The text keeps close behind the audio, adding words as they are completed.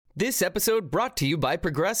This episode brought to you by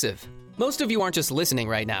Progressive. Most of you aren't just listening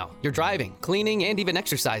right now. You're driving, cleaning, and even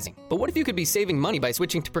exercising. But what if you could be saving money by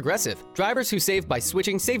switching to Progressive? Drivers who save by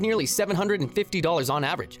switching save nearly $750 on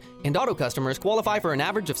average. And auto customers qualify for an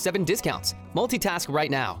average of 7 discounts. Multitask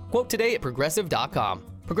right now. Quote today at Progressive.com.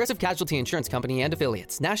 Progressive Casualty Insurance Company and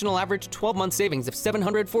Affiliates. National average 12-month savings of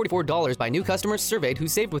 $744 by new customers surveyed who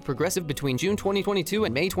saved with Progressive between June 2022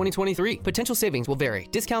 and May 2023. Potential savings will vary.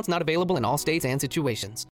 Discounts not available in all states and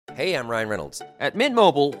situations. Hey, I'm Ryan Reynolds. At Mint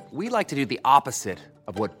Mobile, we like to do the opposite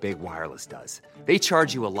of what Big Wireless does. They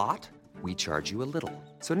charge you a lot, we charge you a little.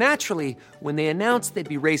 So naturally, when they announced they'd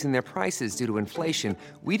be raising their prices due to inflation,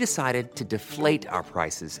 we decided to deflate our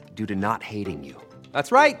prices due to not hating you.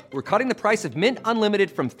 That's right. We're cutting the price of Mint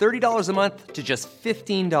Unlimited from $30 a month to just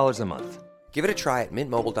 $15 a month. Give it a try at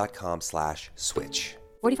mintmobile.com/switch.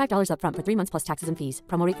 $45 up front for 3 months plus taxes and fees.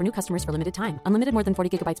 Promo rate for new customers for limited time. Unlimited more than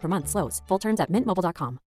 40 gigabytes per month. Slows full terms at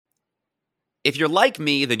mintmobile.com. If you're like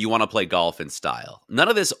me, then you want to play golf in style. None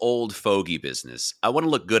of this old fogey business. I want to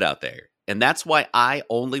look good out there. And that's why I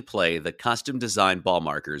only play the custom-designed ball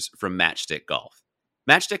markers from Matchstick Golf.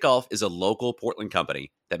 Matchstick Golf is a local Portland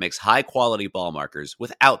company that makes high-quality ball markers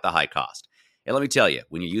without the high cost. And let me tell you,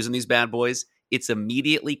 when you're using these bad boys, it's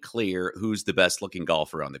immediately clear who's the best-looking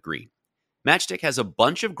golfer on the green. Matchstick has a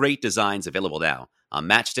bunch of great designs available now on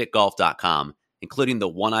matchstickgolf.com, including the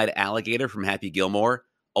one-eyed alligator from Happy Gilmore,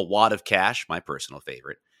 a wad of cash, my personal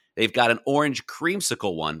favorite. They've got an orange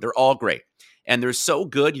creamsicle one. They're all great. And they're so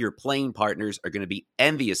good, your playing partners are going to be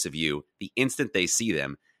envious of you the instant they see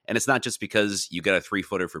them. And it's not just because you got a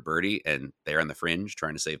 3-footer for birdie and they're on the fringe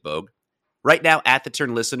trying to save Bogue. Right now, At The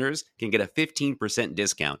Turn listeners can get a 15%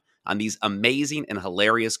 discount on these amazing and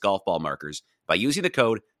hilarious golf ball markers by using the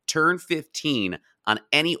code TURN15 on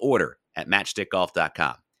any order at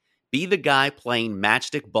matchstickgolf.com. Be the guy playing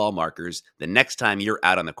matchstick ball markers the next time you're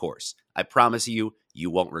out on the course. I promise you, you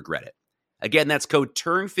won't regret it. Again, that's code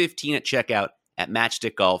TURN15 at checkout at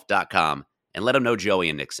matchstickgolf.com, and let them know Joey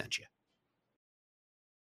and Nick sent you.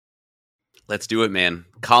 Let's do it, man.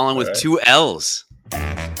 Colin with 2 L's.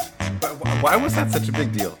 Why was that such a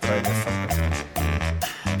big deal? Did I miss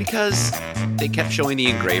something? Because they kept showing the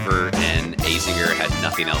engraver, and Azinger had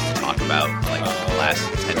nothing else to talk about like the last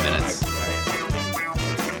 10 minutes.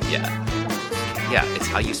 Yeah, it's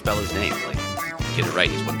how you spell his name. Like, get it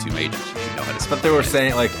right. He's won 2 majors. You should know how to spell. But they were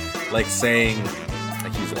saying like saying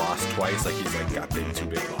he's lost twice. Like he's like got 2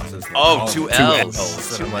 big losses. Oh, 2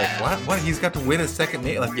 L's. And I'm like, what? He's got to win his second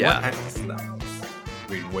major. Like, yeah. What?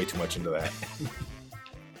 Reading way too much into that.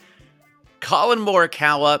 Collin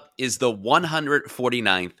Morikawa is the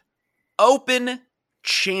 149th Open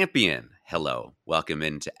champion. Hello. Welcome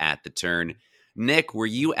into At The Turn. Nick, were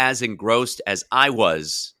you as engrossed as I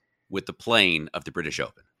was with the playing of the British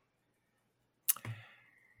Open?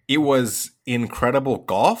 It was incredible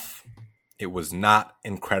golf. It was not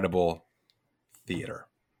incredible theater.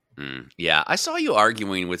 Yeah, I saw you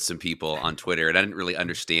arguing with some people on Twitter, and I didn't really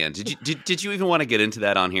understand. Did you even want to get into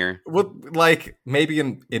that on here? Well, like maybe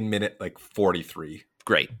in minute 43.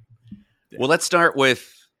 Great. Yeah. Well, let's start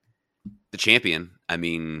with the champion. I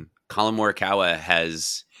mean, Collin Morikawa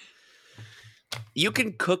has. You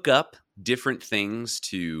can cook up different things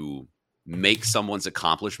to make someone's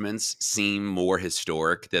accomplishments seem more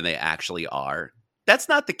historic than they actually are. That's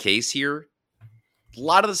not the case here. A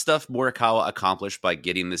lot of the stuff Morikawa accomplished by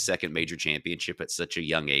getting the second major championship at such a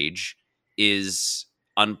young age is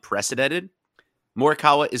unprecedented.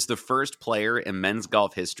 Morikawa is the first player in men's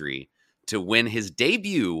golf history to win his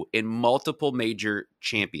debut in multiple major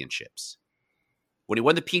championships. When he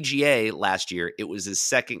won the PGA last year, it was his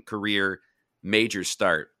second career major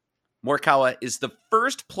start. Morikawa is the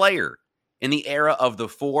first player in the era of the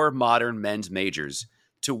 4 modern men's majors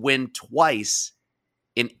to win twice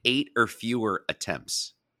in 8 or fewer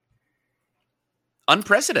attempts.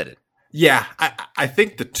 Unprecedented. Yeah, I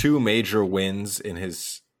think the 2 major wins in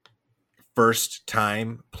his first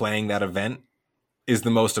time playing that event is the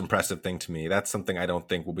most impressive thing to me. That's something I don't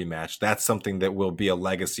think will be matched. That's something that will be a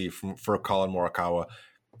legacy for Collin Morikawa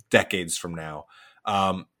decades from now.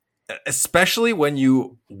 Especially when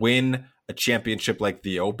you win a championship like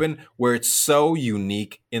the Open, where it's so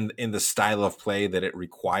unique in the style of play that it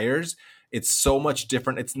requires. It's so much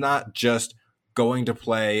different. It's not just going to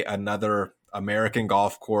play another American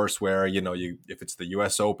golf course where, if it's the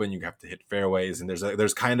US Open, you have to hit fairways and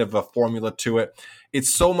there's kind of a formula to it.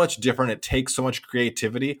 It's so much different. It takes so much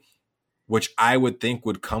creativity, which I would think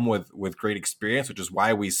would come with great experience, which is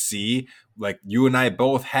why we see, like you and I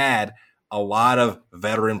both had a lot of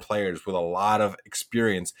veteran players with a lot of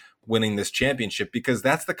experience winning this championship, because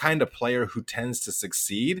that's the kind of player who tends to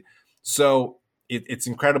succeed. So it's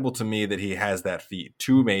incredible to me that he has that feat.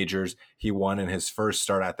 2 majors he won in his first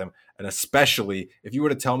start at them. And especially if you were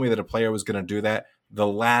to tell me that a player was going to do that, the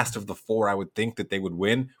last of the 4 I would think that they would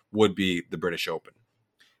win would be the British Open.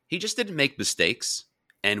 He just didn't make mistakes.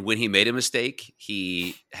 And when he made a mistake,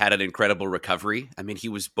 he had an incredible recovery. I mean, he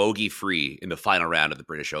was bogey-free in the final round of the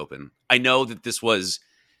British Open. I know that this was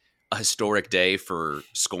a historic day for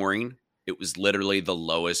scoring. It was literally the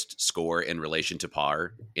lowest score in relation to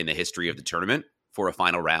par in the history of the tournament for a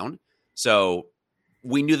final round. So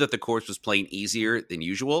we knew that the course was playing easier than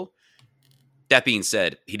usual. That being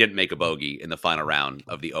said, he didn't make a bogey in the final round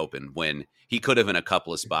of the Open when he could have in a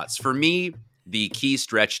couple of spots. For me, the key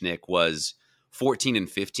stretch, Nick, was 14 and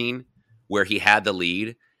 15, where he had the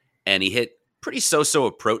lead and he hit pretty so-so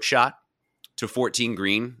approach shot to 14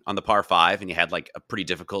 green on the par 5, and you had like a pretty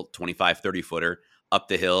difficult 25-30 footer up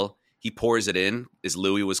the hill. He pours it in as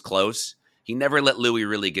Louis was close. He never let Louis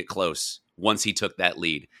really get close once he took that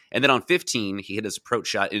lead. And then on 15, he hit his approach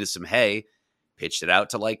shot into some hay, pitched it out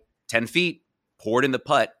to like 10 feet, poured in the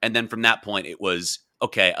putt. And then from that point, it was,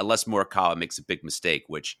 okay, unless Morikawa makes a big mistake,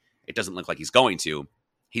 which it doesn't look like he's going to,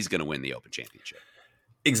 he's going to win the Open Championship.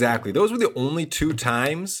 Exactly. Those were the only 2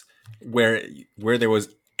 times where there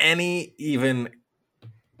was any even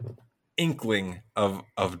inkling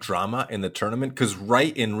of drama in the tournament, because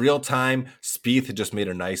right in real time, Spieth had just made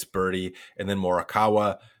a nice birdie, and then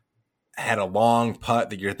Morikawa had a long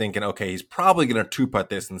putt that you're thinking, okay, he's probably going to 2-putt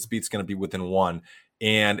this, and Spieth's going to be within 1.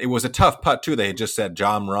 And it was a tough putt too. They had just said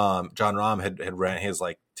John Rahm had ran his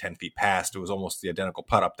like 10 feet past. It was almost the identical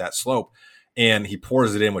putt up that slope, and he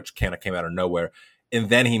pours it in, which kind of came out of nowhere. And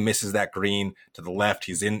then he misses that green to the left.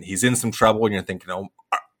 He's in some trouble, and you're thinking, oh,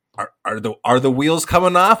 are the wheels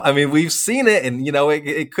coming off? I mean, we've seen it, and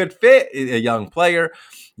it could fit a young player,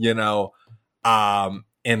 and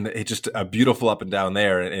it's just a beautiful up and down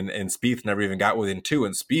there. And Spieth never even got within 2,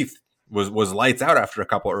 and Spieth was lights out after a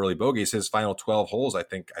couple early bogeys. His final 12 holes, I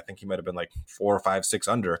think he might have been like 4 or 5, 6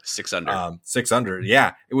 under. 6 under. 6 under.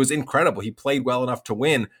 Yeah, it was incredible. He played well enough to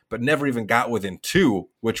win, but never even got within 2,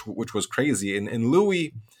 which was crazy. And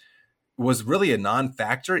Louis was really a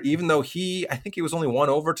non-factor, even though I think he was only 1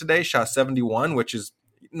 over today, shot 71, which is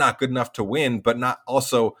not good enough to win, but not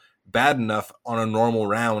also bad enough on a normal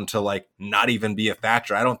round to like not even be a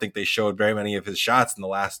factor. I don't think they showed very many of his shots on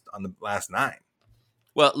the last 9.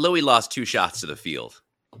 Well, Louis lost 2 shots to the field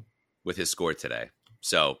with his score today.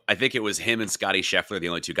 So I think it was him and Scotty Scheffler, the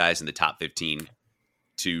only 2 guys in the top 15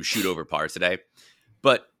 to shoot over par today.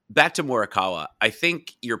 But back to Morikawa, I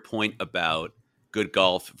think your point about good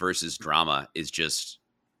golf versus drama is just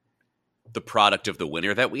the product of the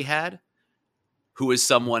winner that we had, who is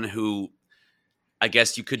someone who I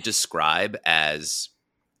guess you could describe as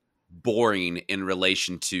boring in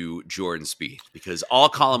relation to Jordan Spieth, because all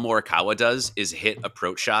Collin Morikawa does is hit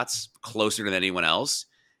approach shots closer than anyone else,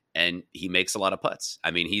 and he makes a lot of putts.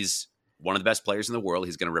 I mean, he's one of the best players in the world.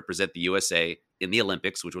 He's going to represent the USA in the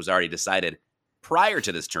Olympics, which was already decided prior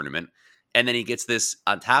to this tournament, and then he gets this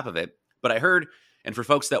on top of it. But I heard, and for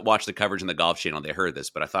folks that watch the coverage on the Golf Channel, they heard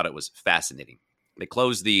this, but I thought it was fascinating. They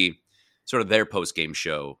closed the sort of their post-game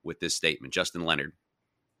show with this statement. Justin Leonard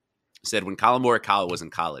said when Collin Morikawa was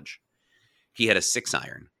in college, he had a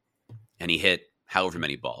 6-iron and he hit however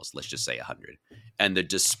many balls, let's just say 100. And the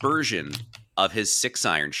dispersion of his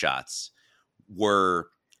 6-iron shots were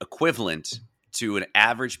equivalent to an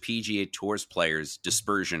average PGA Tours player's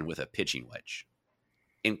dispersion with a pitching wedge.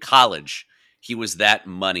 In college, he was that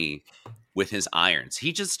money with his irons.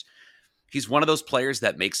 He's one of those players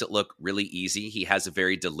that makes it look really easy. He has a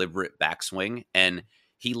very deliberate backswing, and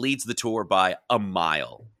he leads the tour by a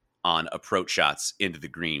mile on approach shots into the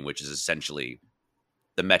green, which is essentially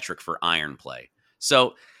the metric for iron play.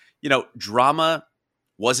 So, drama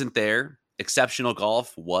wasn't there. Exceptional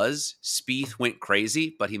golf was. Spieth went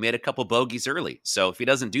crazy, but he made a couple bogeys early. So if he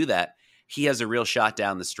doesn't do that, he has a real shot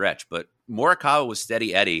down the stretch. But Morikawa was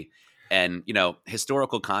steady Eddie. And,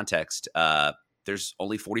 historical context, there's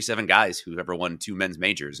only 47 guys who've ever won 2 men's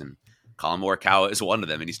majors, and Collin Morikawa is one of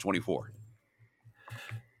them, and he's 24.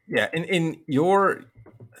 Yeah, in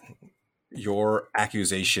your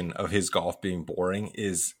accusation of his golf being boring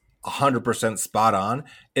is 100% spot on.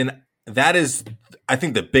 And that is, I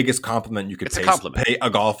think, the biggest compliment you could pay a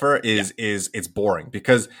golfer is it's boring,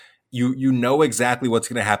 because you know exactly what's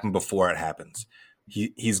going to happen before it happens.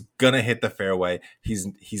 He's going to hit the fairway.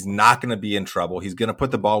 He's not going to be in trouble. He's going to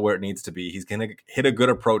put the ball where it needs to be. He's going to hit a good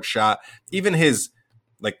approach shot. Even his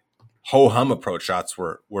ho-hum approach shots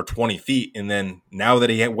were 20 feet. And then now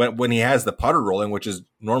that when he has the putter rolling, which is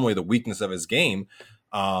normally the weakness of his game,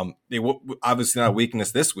 obviously not a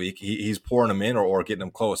weakness this week. He's pouring them in or getting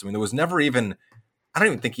them close. I mean, there was never even I don't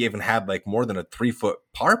even think he even had like more than a 3-foot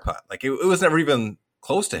par putt. Like it was never even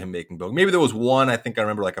close to him making bogey. Maybe there was one, I think I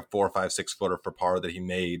remember like a 4 or 5, 6 footer for par that he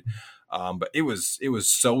made. But it was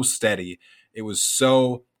so steady. It was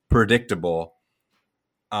so predictable.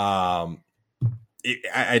 I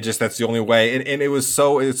just, that's the only way. And it's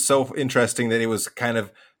so interesting that it was kind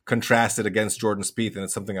of contrasted against Jordan Spieth. And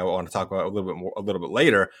it's something I want to talk about a little bit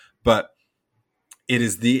later, but it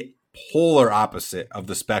is the polar opposite of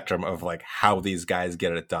the spectrum of like how these guys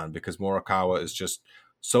get it done, because Morikawa is just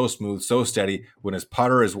so smooth, so steady. When his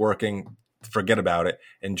putter is working, forget about it.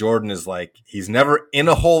 And Jordan is like, he's never in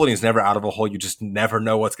a hole and he's never out of a hole. You just never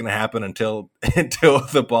know what's going to happen until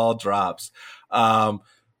the ball drops,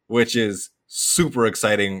 which is super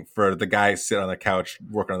exciting for the guys sitting on the couch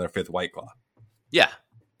working on their 5th White Claw. Yeah.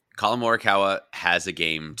 Colin Morikawa has a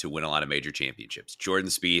game to win a lot of major championships. Jordan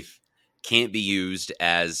Spieth can't be used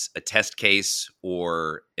as a test case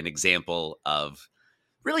or an example of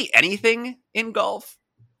really anything in golf,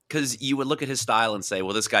 because you would look at his style and say,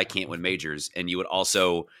 well, this guy can't win majors. And you would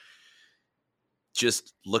also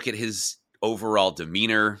just look at his overall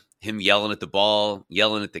demeanor, him yelling at the ball,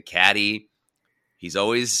 yelling at the caddy. He's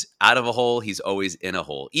always out of a hole. He's always in a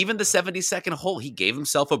hole. Even the 72nd hole, he gave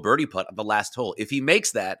himself a birdie putt on the last hole. If he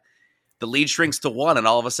makes that, the lead shrinks to 1, and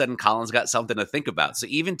all of a sudden Colin's got something to think about. So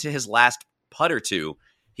even to his last putt or two,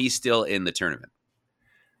 he's still in the tournament.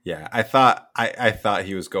 Yeah, I thought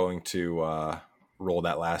he was going to roll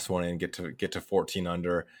that last one and get to 14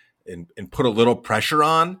 under and put a little pressure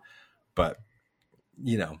on, but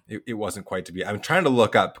it wasn't quite to be. I'm trying to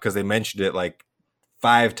look up because they mentioned it like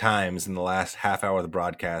 5 times in the last half hour of the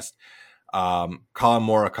broadcast. Colin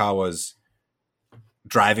Morikawa's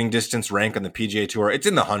driving distance rank on the PGA Tour, it's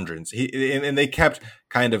in the hundreds. And they kept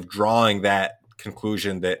kind of drawing that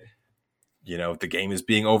conclusion that, the game is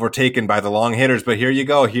being overtaken by the long hitters. But here you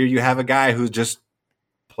go. Here you have a guy who just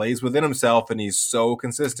plays within himself and he's so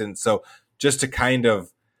consistent. So just to kind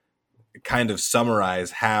of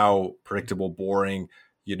summarize how predictable, boring,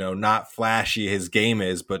 not flashy his game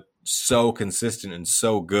is, but so consistent and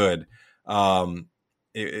so good.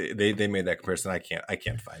 They made that comparison. I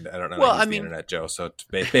can't find it. I don't know. Well, the internet, Joe. So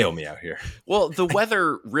bail me out here. Well, the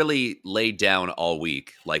weather really laid down all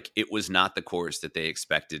week. Like, it was not the course that they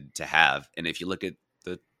expected to have. And if you look at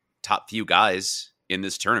the top few guys in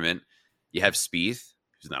this tournament, you have Spieth,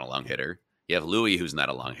 who's not a long hitter. You have Louis, who's not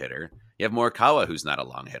a long hitter. You have Morikawa, who's not a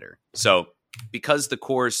long hitter. So because the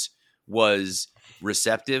course was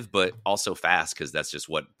receptive, but also fast, because that's just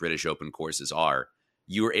what British Open courses are,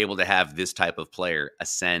 you were able to have this type of player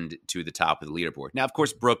ascend to the top of the leaderboard. Now, of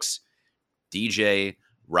course, Brooks, DJ,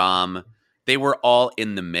 Rahm, they were all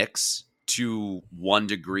in the mix to one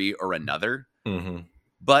degree or another. Mm-hmm.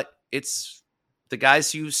 But it's the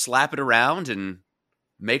guys who slap it around and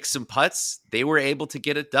make some putts, they were able to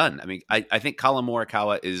get it done. I mean, I think Colin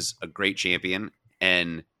Morikawa is a great champion,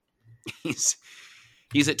 and he's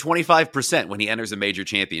at 25% when he enters a major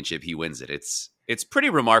championship, he wins it. It's pretty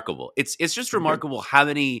remarkable. It's just remarkable how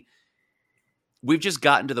many we've just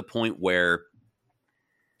gotten to the point where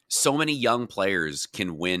so many young players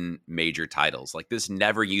can win major titles. Like, this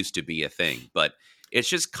never used to be a thing, but it's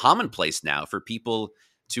just commonplace now for people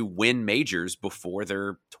to win majors before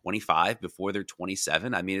they're 25, before they're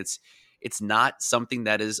 27. I mean, it's not something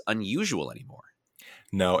that is unusual anymore.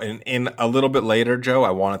 No, and in a little bit later, Joe,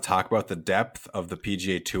 I want to talk about the depth of the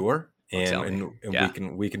PGA Tour, and yeah,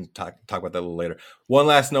 we can talk about that a little later. One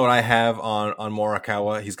last note I have on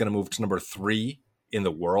Morikawa: he's going to move to number 3 in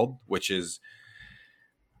the world, which is,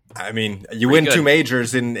 I mean, you win good. 2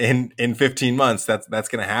 majors in 15 months. That's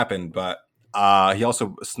going to happen. But he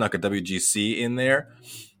also snuck a WGC in there.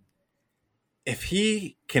 If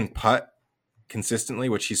he can putt consistently,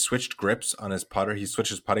 which he switched grips on his putter. He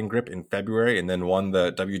switched his putting grip in February and then won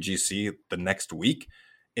the WGC the next week.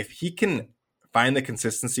 If he can find the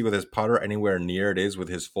consistency with his putter anywhere near it is with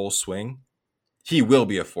his full swing, he will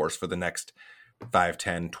be a force for the next 5,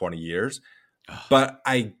 10, 20 years. But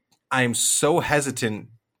I'm so hesitant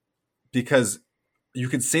because you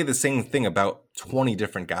could say the same thing about 20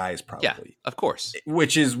 different guys probably. Yeah, of course.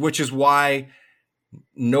 Which is why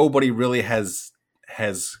nobody really has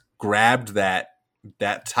grabbed that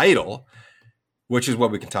title, which is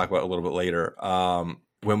what we can talk about a little bit later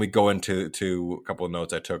when we go into a couple of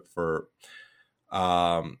notes I took for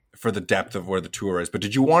the depth of where the tour is. But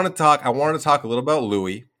did you want to talk? I wanted to talk a little about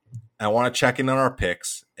Louis. I want to check in on our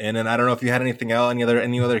picks, and then I don't know if you had anything else,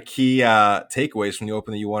 any other key takeaways from the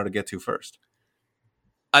Open that you wanted to get to first.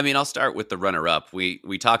 I mean, I'll start with the runner-up. We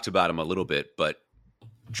talked about him a little bit, but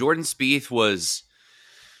Jordan Spieth was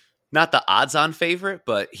not the odds-on favorite,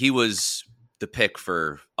 but he was the pick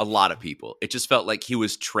for a lot of people. It just felt like he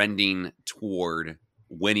was trending toward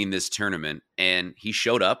winning this tournament, and he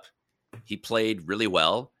showed up. He played really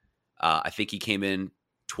well. I think he came in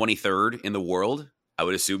 23rd in the world. I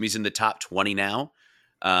would assume he's in the top 20 now.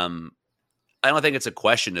 I don't think it's a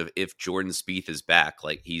question of if Jordan Spieth is back.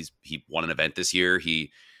 Like he won an event this year.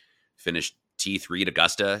 He finished T3 at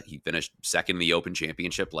Augusta. He finished second in the Open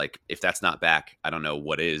Championship. Like if that's not back, I don't know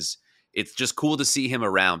what is. It's just cool to see him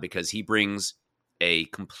around because he brings a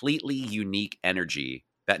completely unique energy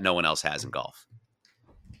that no one else has in golf.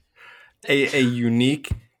 A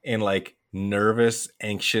unique and like nervous,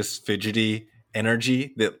 anxious, fidgety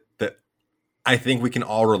energy that I think we can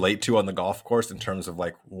all relate to on the golf course in terms of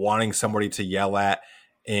like wanting somebody to yell at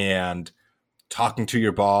and talking to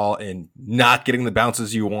your ball and not getting the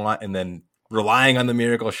bounces you want and then relying on the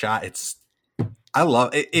miracle shot. I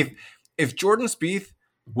love it. If Jordan Spieth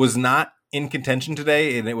was not in contention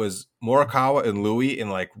today and it was Morikawa and Louis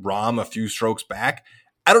and like Rahm a few strokes back,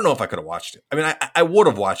 I don't know if I could have watched it. I mean, I would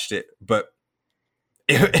have watched it, but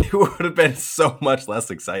it would have been so much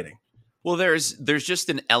less exciting. Well, there's just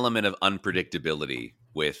an element of unpredictability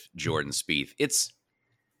with Jordan Spieth. It's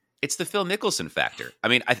the Phil Mickelson factor. I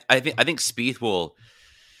mean, I think Spieth will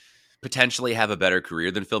potentially have a better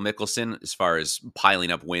career than Phil Mickelson as far as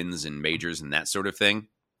piling up wins and majors and that sort of thing.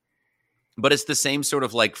 But it's the same sort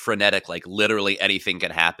of like frenetic, like literally anything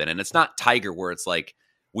can happen. And it's not Tiger where it's like,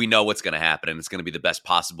 we know what's going to happen and it's going to be the best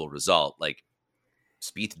possible result. Like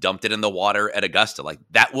Spieth dumped it in the water at Augusta. Like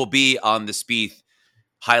that will be on the Spieth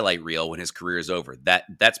highlight reel when his career is over.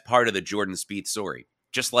 That's part of the Jordan Spieth story.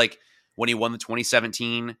 Just like when he won the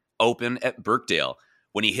 2017 Open at Birkdale,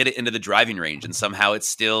 when he hit it into the driving range and somehow it's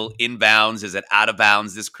still inbounds, is it out of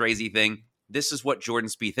bounds, this crazy thing. This is what Jordan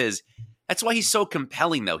Spieth is. That's why he's so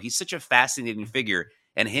compelling, though. He's such a fascinating figure,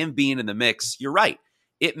 and him being in the mix, you're right.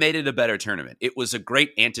 It made it a better tournament. It was a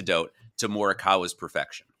great antidote to Morikawa's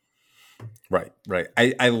perfection. Right.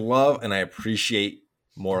 I love and I appreciate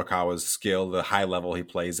Morikawa's skill, the high level he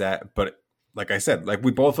plays at. But like I said, like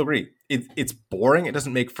we both agree, it's boring. It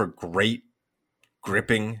doesn't make for great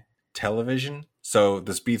gripping television. So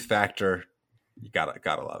the Spieth factor, you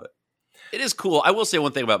gotta love it. It is cool. I will say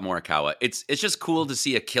one thing about Morikawa. It's just cool to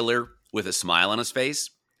see a killer with a smile on his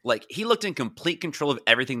face. Like he looked in complete control of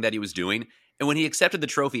everything that he was doing. And when he accepted the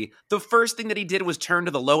trophy, the first thing that he did was turn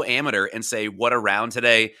to the low amateur and say, what a round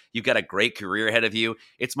today. You've got a great career ahead of you.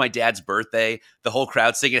 It's my dad's birthday. The whole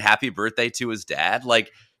crowd singing happy birthday to his dad.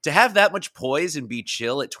 Like to have that much poise and be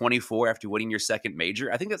chill at 24 after winning your second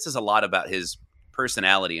major, I think that says a lot about his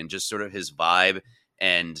personality and just sort of his vibe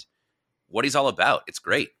and what he's all about. It's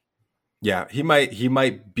great. Yeah, he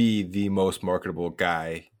might be the most marketable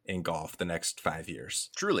guy in golf the next 5 years.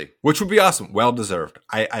 Truly. Which would be awesome. Well deserved.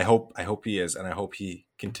 I hope he is, and I hope he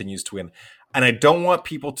continues to win. And I don't want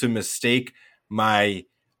people to mistake my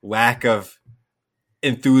lack of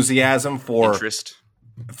enthusiasm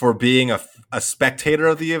for being a spectator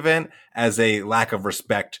of the event as a lack of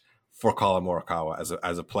respect for Collin Morikawa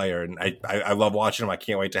as a player. And I love watching him. I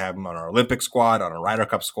can't wait to have him on our Olympic squad, on our Ryder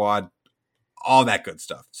Cup squad, all that good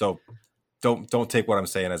stuff. So don't take what I'm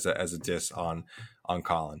saying as a diss on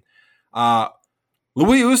Collin.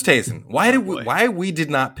 Louis Oosthuizen. Why we did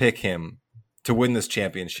not pick him to win this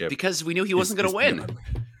championship? Because we knew he wasn't going to win.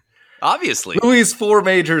 Obviously. Louis 4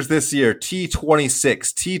 majors this year: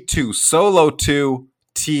 T26, T2, Solo 2,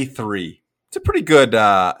 T3. It's a pretty good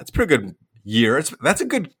year. That's a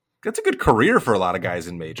good career for a lot of guys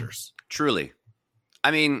in majors. Truly. I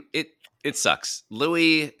mean, it sucks.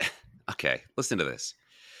 Louis, okay, listen to this.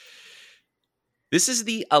 This is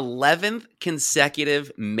the 11th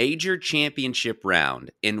consecutive major championship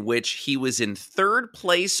round in which he was in third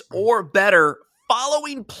place or better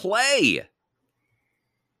following play.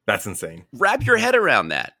 That's insane. Wrap your head around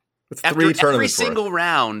that. It's After three tournaments every single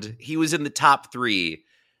round, he was in the top 3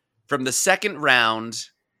 from the second round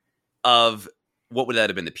of, what would that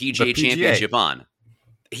have been, the PGA Championship on.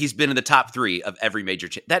 He's been in the top 3 of every major.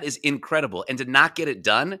 That is incredible. And to not get it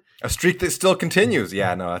done. A streak that still continues.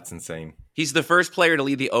 Yeah, no, that's insane. He's the first player to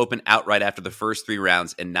lead the Open outright after the first 3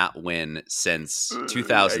 rounds and not win since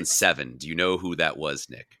 2007. Do you know who that was,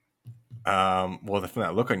 Nick? Well, from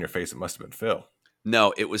that look on your face, it must have been Phil.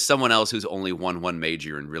 No, it was someone else who's only won 1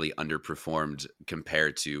 major and really underperformed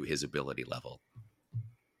compared to his ability level.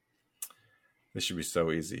 This should be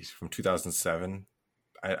so easy. From 2007,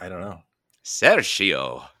 I don't know.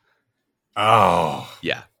 Sergio. Oh.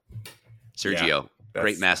 Yeah. Sergio. Yeah,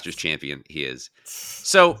 great Masters champion he is.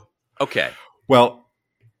 So, okay. Well,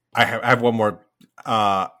 I have one more.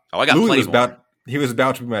 I got Louis plenty more. He was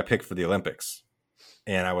about to be my pick for the Olympics.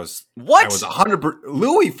 And I was What? I was 100%.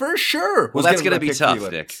 Louis for sure. Well, that's going to be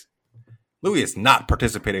tough, Nick. Louis is not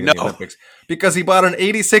participating in the Olympics because he bought an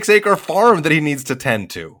 86-acre farm that he needs to tend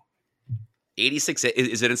to. 86,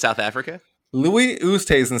 is it in South Africa? Louis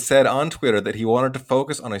Oosthuizen said on Twitter that he wanted to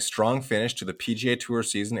focus on a strong finish to the PGA Tour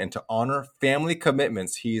season and to honor family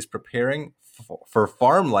commitments. He is preparing for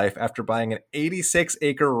farm life after buying an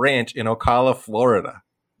 86-acre ranch in Ocala, Florida.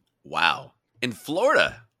 Wow. In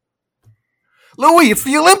Florida? Louis, it's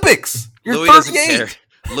the Olympics. You're Louis 38. doesn't care.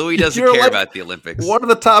 Louis doesn't care about the Olympics. One of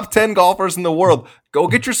the top 10 golfers in the world. Go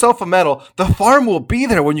get yourself a medal. The farm will be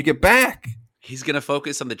there when you get back. He's going to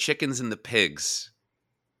focus on the chickens and the pigs.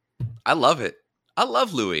 I love it. I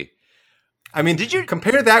love Louis. I mean, did you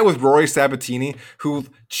compare that with Rory Sabatini, who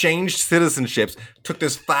changed citizenships, took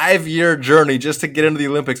this 5-year journey just to get into the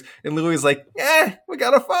Olympics, and Louis is like, we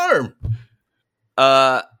got a farm.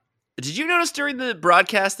 Did you notice during the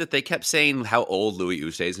broadcast that they kept saying how old Louis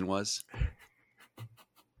Oosthuizen was?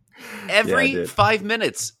 Every 5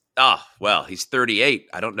 minutes. Oh, well, he's 38.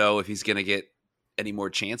 I don't know if he's going to get any more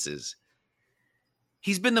chances.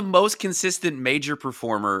 He's been the most consistent major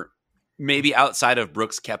performer, maybe outside of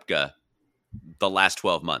Brooks Koepka, the last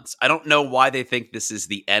 12 months. I don't know why they think this is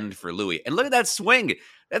the end for Louis. And look at that swing.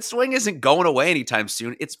 That swing isn't going away anytime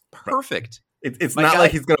soon. It's perfect. It's not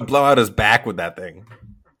like he's going to blow out his back with that thing.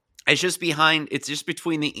 It's just behind. It's just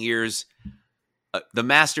between the ears. The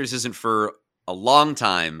Masters isn't for a long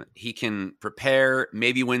time. He can prepare,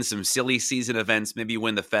 maybe win some silly season events, maybe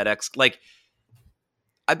win the FedEx. Like,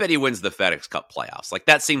 I bet he wins the FedEx Cup playoffs. Like,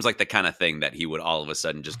 that seems like the kind of thing that he would all of a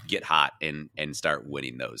sudden just get hot and start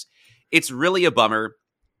winning those. It's really a bummer.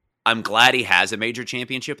 I'm glad he has a major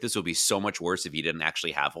championship. This will be so much worse if he didn't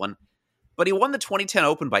actually have one. But he won the 2010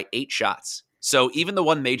 Open by 8 shots. So even the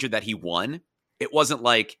one major that he won, it wasn't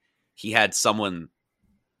like he had someone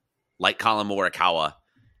like Colin Morikawa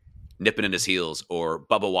nipping in his heels or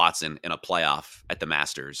Bubba Watson in a playoff at the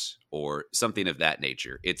Masters or something of that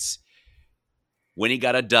nature. It's when he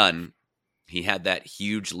got it done, he had that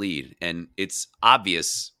huge lead. And it's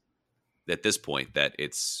obvious at this point that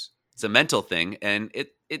it's a mental thing, and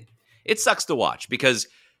it sucks to watch because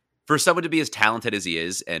for someone to be as talented as he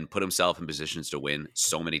is and put himself in positions to win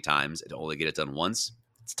so many times and to only get it done once,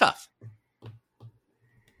 it's tough.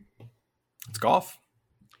 It's golf.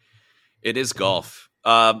 It is golf.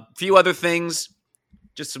 Few other things,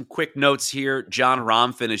 just some quick notes here. Jon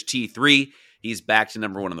Rahm finished T3. He's back to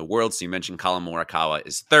number 1 in the world. So you mentioned Colin Morikawa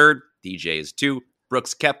is 3rd. DJ is 2.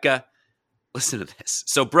 Brooks Koepka. Listen to this.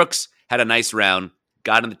 So Brooks had a nice round,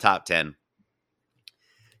 got in the top 10.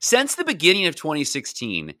 Since the beginning of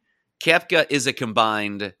 2016, Koepka is a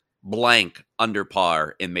combined blank under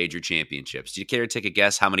par in major championships. Do you care to take a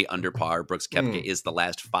guess how many under par Brooks Koepka is the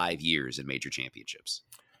last 5 years in major championships?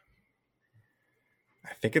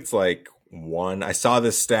 I think it's like 1. I saw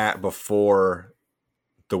this stat before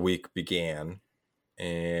the week began,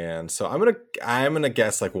 and so I'm gonna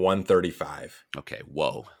guess like 135. Okay,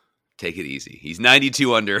 whoa, take it easy. He's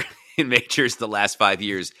 92 under in majors the last 5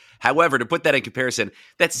 years. However, to put that in comparison,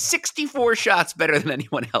 that's 64 shots better than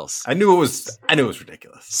anyone else. I knew it was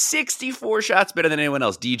ridiculous. 64 shots better than anyone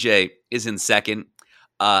else. DJ is in 2nd.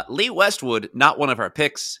 Lee Westwood, not one of our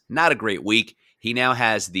picks, not a great week. He now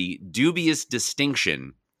has the dubious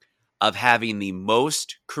distinction of having the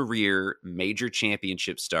most career major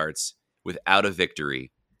championship starts without a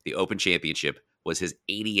victory. The Open Championship was his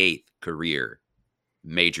 88th career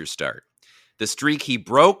major start. The streak he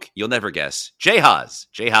broke, you'll never guess. Jay Haas.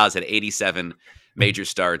 Jay Haas had 87 major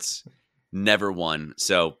starts, never won.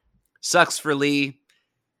 So, sucks for Lee.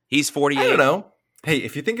 He's 48. I don't know. Hey,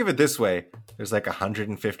 if you think of it this way, there's like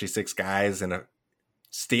 156 guys in a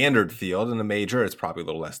standard field. In a major, it's probably a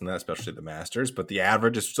little less than that, especially the Masters. But the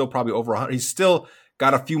average is still probably over 100. He's still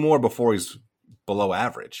got a few more before he's below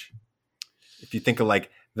average. If you think of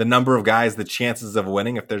like the number of guys, the chances of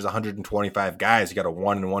winning, if there's 125 guys, you got a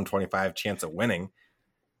 1 in 125 chance of winning.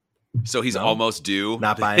 So he's almost due.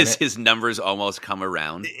 Not buying it. His numbers almost come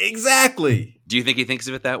around. Exactly. Do you think he thinks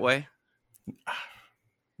of it that way?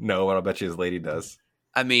 No, but I'll bet you his lady does.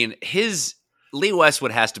 I mean, Lee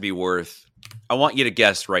Westwood has to be worth. I want you to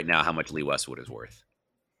guess right now how much Lee Westwood is worth.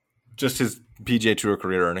 Just his PGA Tour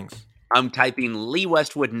career earnings. I'm typing Lee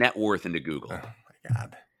Westwood net worth into Google. Oh my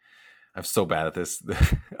God. I'm so bad at this.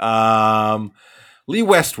 Lee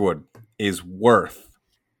Westwood is worth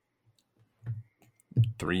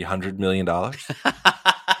 $300 million.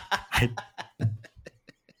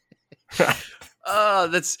 Oh,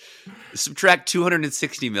 that's subtract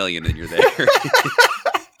 $260 million and you're there.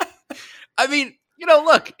 I mean,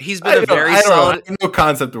 Look, he's been very solid. No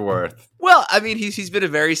concept of worth. Well, I mean, he's been a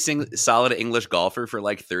very solid English golfer for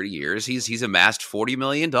like 30 years. He's amassed $40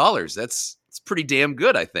 million. That's pretty damn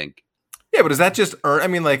good, I think. Yeah, but is that just earn? I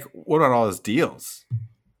mean, like, what about all his deals?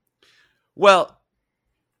 Well,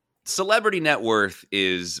 Celebrity Net Worth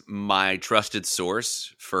is my trusted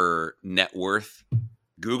source for net worth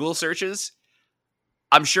Google searches.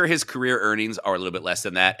 I'm sure his career earnings are a little bit less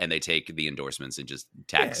than that, and they take the endorsements and just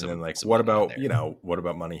tax them. And then, like, what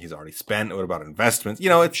about money he's already spent? What about investments?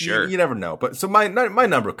 It's sure. You never know. But so my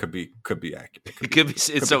number could be accurate. It could be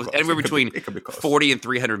so anywhere between 40 and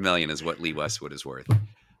 300 million is what Lee Westwood is worth. Do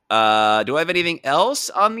I have anything else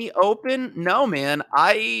on the Open? No, man.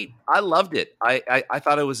 I loved it. I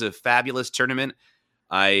thought it was a fabulous tournament.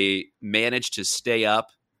 I managed to stay up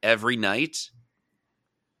every night.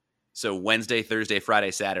 So Wednesday, Thursday,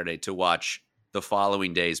 Friday, Saturday to watch the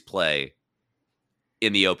following day's play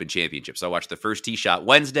in the Open Championship. So I watched the first tee shot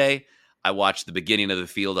Wednesday. I watched the beginning of the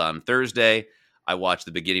field on Thursday. I watched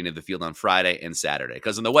the beginning of the field on Friday and Saturday.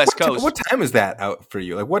 Because on the West Coast, what time is that out for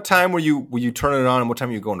you? Like, what time were you turning it on, and what time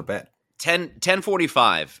were you going to bed?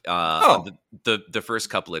 10:45. The first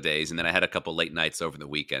couple of days, and then I had a couple late nights over the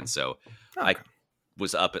weekend. So I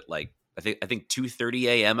was up at like I think 2:30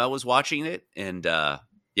 a.m. I was watching it, and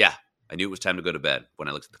yeah, I knew it was time to go to bed when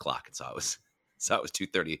I looked at the clock and saw it was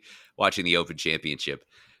 2:30 watching the Open Championship.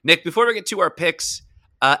 Nick, before we get to our picks,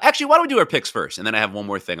 actually, why don't we do our picks first? And then I have one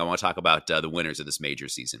more thing. I want to talk about the winners of this major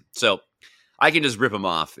season. So I can just rip them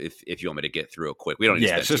off if you want me to get through it quick. We don't need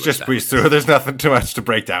to just breeze through. There's nothing too much to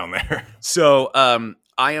break down there. So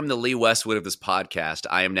I am the Lee Westwood of this podcast.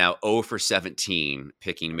 I am now 0 for 17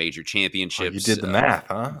 picking major championships. Oh, you did the math,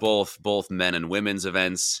 huh? Both men and women's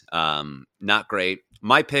events. Not great.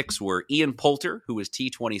 My picks were Ian Poulter, who was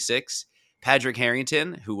T26, Padraig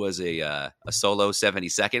Harrington, who was a solo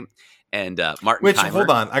 72nd, and Martin Keimer. Hold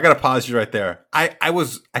on, I gotta pause you right there.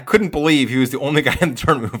 I couldn't believe he was the only guy in the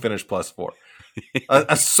tournament who finished +4.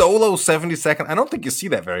 a solo 72nd. I don't think you see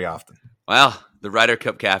that very often. Well, the Ryder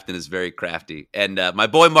Cup captain is very crafty, and my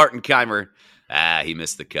boy Martin Keimer, he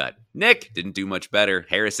missed the cut. Nick didn't do much better.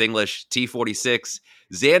 Harris English, T46.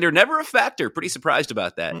 Xander, never a factor. Pretty surprised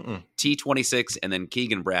about that. T26, and then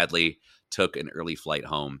Keegan Bradley took an early flight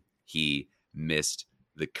home. He missed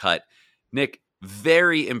the cut. Nick,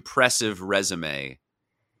 very impressive resume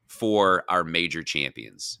for our major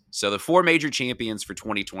champions. So the 4 major champions for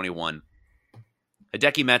 2021,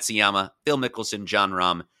 Hideki Matsuyama, Phil Mickelson, Jon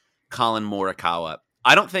Rahm, Colin Morikawa.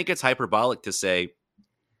 I don't think it's hyperbolic to say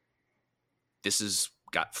this has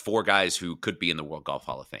got 4 guys who could be in the World Golf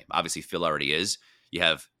Hall of Fame. Obviously, Phil already is. You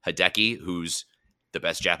have Hideki, who's the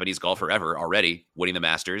best Japanese golfer ever already, winning the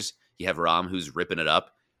Masters. You have Rahm, who's ripping it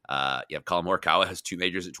up. You have Colin Morikawa, has 2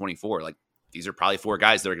 majors at 24. Like, these are probably 4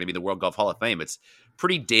 guys that are going to be in the World Golf Hall of Fame. It's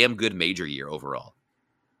pretty damn good major year overall.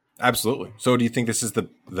 Absolutely. So do you think this is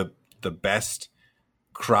the best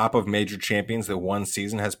crop of major champions that one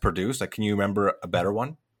season has produced? Like, can you remember a better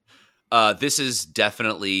one? This is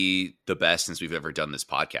definitely the best since we've ever done this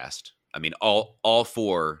podcast. I mean, all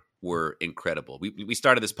 4 were incredible. We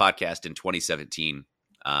started this podcast in 2017,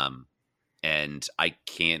 and I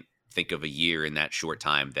can't think of a year in that short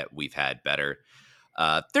time that we've had better.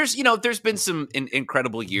 There's been some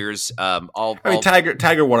incredible years.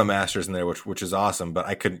 Tiger won a Masters in there, which is awesome, but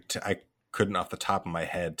I couldn't off the top of my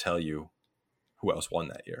head tell you who else won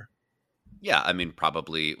that year. Yeah, I mean,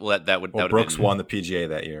 probably. Well, that would Brooks won the PGA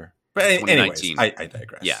that year. But anyways, I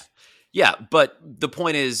digress. Yeah, but the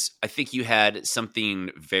point is, I think you had something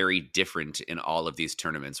very different in all of these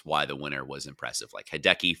tournaments. Why the winner was impressive, like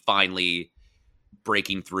Hideki finally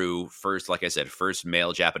breaking through first, like I said, first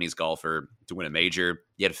male Japanese golfer to win a major.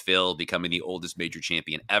 You had Phil becoming the oldest major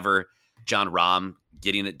champion ever. Jon Rahm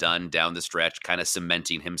getting it done down the stretch, kind of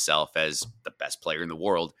cementing himself as the best player in the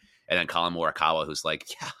world. And then Colin Morikawa, who's like,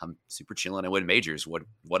 yeah, I'm super chilling. I win majors.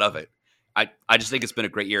 What of it? I just think it's been a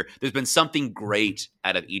great year. There's been something great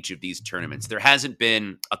out of each of these tournaments. There hasn't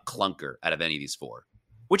been a clunker out of any of these 4,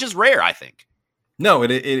 which is rare, I think. No,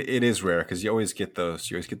 it is rare because you always get those.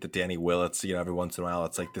 You always get the Danny Willets. Every once in a while,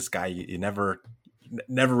 it's like this guy you never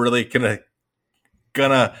really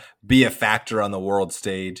gonna be a factor on the world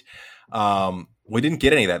stage. We didn't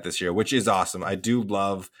get any of that this year, which is awesome. I do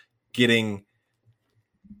love getting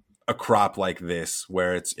a crop like this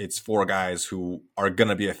where it's 4 guys who are going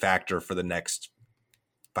to be a factor for the next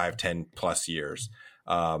 5-10 plus years.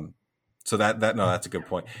 So that's a good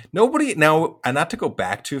point. Nobody now, and not to go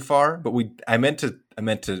back too far, but I meant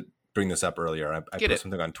to bring this up earlier. I put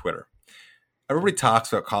something on Twitter. Everybody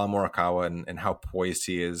talks about Colin Morikawa and how poised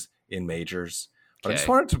he is in majors, but I just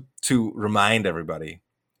wanted to remind everybody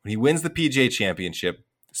when he wins the PGA Championship,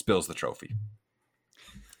 spills the trophy.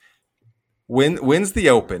 Wins the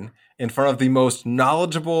Open in front of the most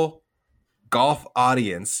knowledgeable golf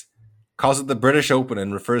audience, calls it the British Open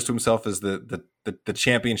and refers to himself as the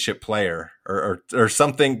championship player or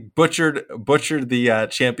something, butchered the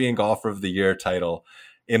champion golfer of the year title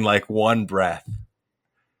in like one breath.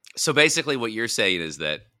 So basically what you're saying is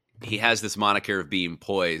that he has this moniker of being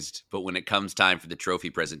poised, but when it comes time for the trophy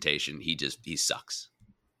presentation, he sucks.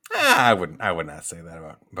 I would not say that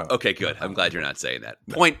about Okay, good. I'm glad you're not saying that.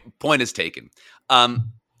 Point is taken.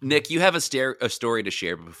 Nick, you have a story to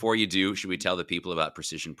share, but before you do, should we tell the people about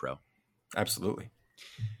Precision Pro? Absolutely.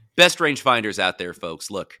 Best rangefinders out there,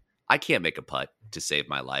 folks. Look, I can't make a putt to save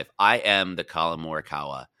my life. I am the Colin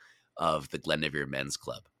Morikawa of the Glenavere Men's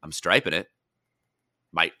Club. I'm striping it.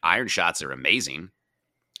 My iron shots are amazing.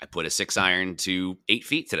 I put a 6-iron to 8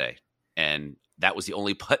 feet today, and that was the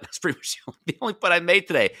only putt. That's pretty much the only putt I made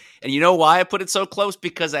today. And you know why I put it so close?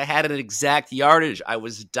 Because I had an exact yardage. I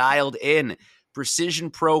was dialed in.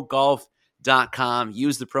 PrecisionProGolf.com.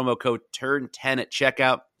 Use the promo code TURN10 at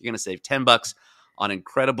checkout. You're going to save $10 on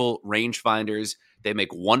incredible rangefinders. They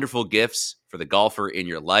make wonderful gifts for the golfer in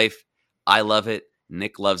your life. I love it.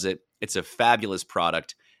 Nick loves it. It's a fabulous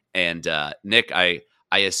product. And Nick, I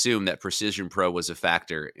assume that Precision Pro was a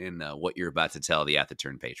factor in what you're about to tell the At the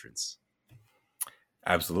Turn patrons.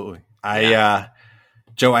 Absolutely.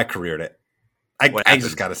 Joe, I careered it. I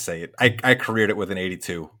just got to say it. I careered it with an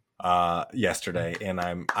 82 yesterday, and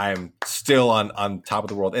I'm still on top of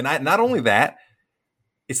the world. And not only that,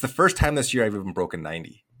 it's the first time this year I've even broken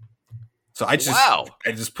 90. So I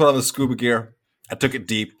just put on the scuba gear. I took it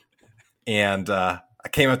deep, and I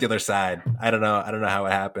came out the other side. I don't know how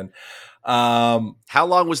it happened. How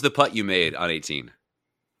long was the putt you made on 18?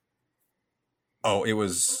 Oh,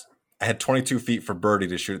 I had 22 feet for birdie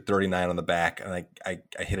to shoot at 39 on the back, and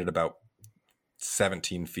I hit it about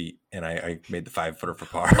 17 feet, and I made the 5-footer for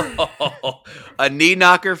par. A knee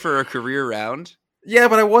knocker for a career round? Yeah,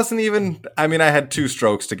 but I wasn't even. I mean, I had 2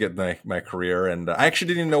 strokes to get my career, and I actually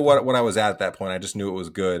didn't even know what I was at that point. I just knew it was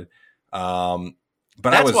good. But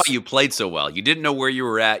that's why you played so well. You didn't know where you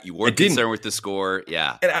were at. You weren't concerned with the score.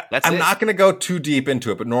 Yeah, I'm not going to go too deep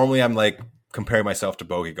into it, but normally I'm like comparing myself to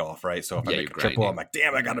bogey golf, right? So if I make a triple, I'm like,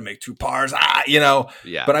 damn, I got to make 2 pars.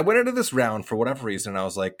 Yeah. But I went into this round for whatever reason, and I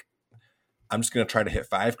was like, I'm just going to try to hit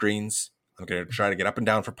 5 greens. I'm going to try to get up and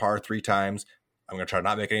down for par 3 times. I'm going to try to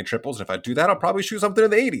not make any triples. And if I do that, I'll probably shoot something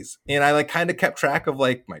in the 80s. And I like kind of kept track of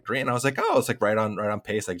like my green. And I was like, oh, it's like right on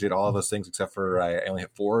pace. I did all of those things except for I only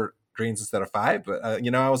hit 4 greens instead of 5. But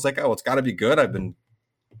I was like, oh, it's got to be good. I've been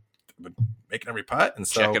making every putt, and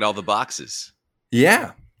so checking all the boxes.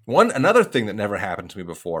 Yeah. Another thing that never happened to me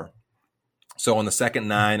before. So on the second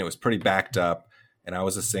 9, it was pretty backed up, and I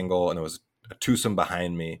was a single, and there was a twosome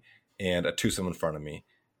behind me and a twosome in front of me.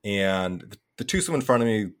 And the twosome in front of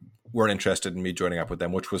me weren't interested in me joining up with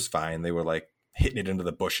them, which was fine. They were like hitting it into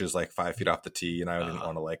the bushes like 5 feet off the tee, and I didn't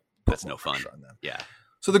want to like put that's no fun on them. Yeah.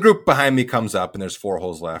 So the group behind me comes up, and there's 4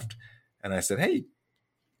 holes left, and I said, "Hey,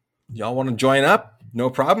 y'all want to join up? No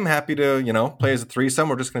problem. Happy to play as a threesome.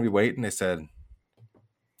 We're just going to be waiting." They said,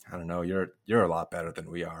 "I don't know. You're a lot better than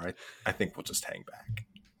we are. I think we'll just hang back."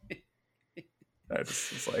 I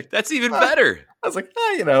just was like, "That's even better." I was like,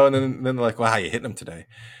 and then they're like, "Well, how you hitting them today?"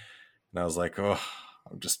 And I was like, "Oh,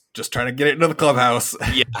 I'm just trying to get it into the clubhouse."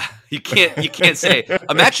 Yeah, you can't say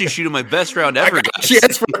I'm actually shooting my best round ever. I got a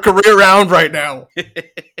chance for a career round right now.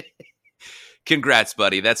 Congrats,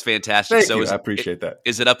 buddy. That's fantastic. Thank you. I appreciate that.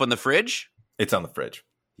 Is it up on the fridge? It's on the fridge.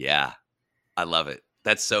 Yeah, I love it.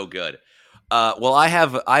 That's so good. Well, I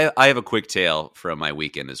have a quick tale from my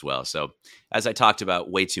weekend as well. So, as I talked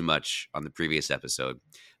about way too much on the previous episode,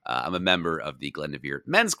 I'm a member of the Glenavere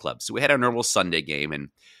Men's Club. So we had our normal Sunday game and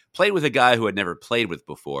played with a guy who had never played with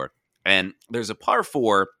before. And there's a par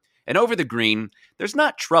 4, and over the green, there's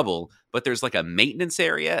not trouble, but there's like a maintenance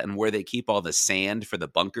area and where they keep all the sand for the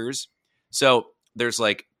bunkers. So there's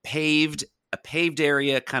like a paved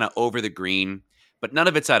area kind of over the green, but none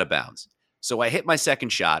of it's out of bounds. So I hit my second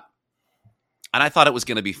shot, and I thought it was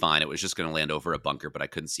going to be fine. It was just going to land over a bunker, but I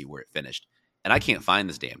couldn't see where it finished. And I can't find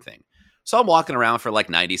this damn thing. So I'm walking around for like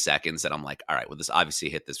 90 seconds, and I'm like, all right, well, this obviously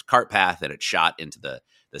hit this cart path, and it shot into the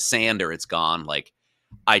sand, or it's gone. Like,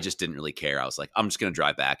 I just didn't really care. I was like, I'm just going to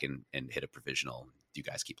drive back and hit a provisional. You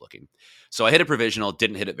guys keep looking. So I hit a provisional,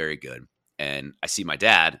 didn't hit it very good. And I see my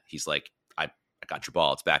dad. He's like, I got your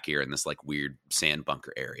ball. It's back here in this like weird sand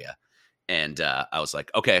bunker area. And I was like,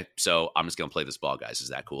 okay, so I'm just going to play this ball, guys. Is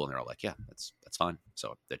that cool? And they're all like, yeah, that's fine.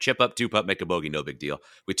 So the chip up, 2-putt, make a bogey, no big deal.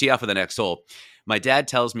 We tee off for the next hole. My dad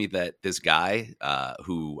tells me that this guy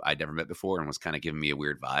who I'd never met before and was kind of giving me a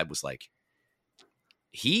weird vibe was like,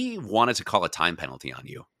 he wanted to call a time penalty on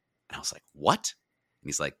you. And I was like, what? And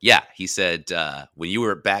he's like, yeah. He said, when you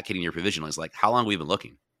were back hitting your provisional, he's like, how long have we been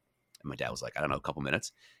looking? And my dad was like, I don't know, a couple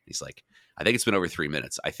minutes. And he's like, I think it's been over 3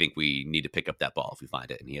 minutes. I think we need to pick up that ball if we find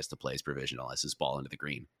it. And he has to play his provisional as his ball into the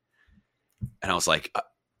green. And I was like,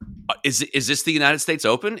 is this the United States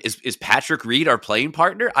Open? Is Patrick Reed our playing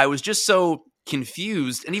partner? I was just so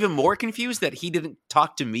confused, and even more confused that he didn't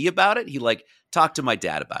talk to me about it. He like talked to my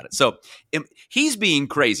dad about it. So he's being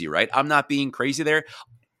crazy, right? I'm not being crazy there.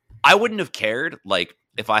 I wouldn't have cared like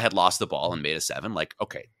if I had lost the ball and made a 7, like,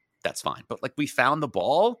 okay, that's fine. But like we found the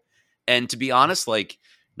ball. And to be honest, like,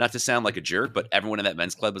 not to sound like a jerk, but everyone in that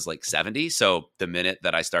men's club is like 70. So the minute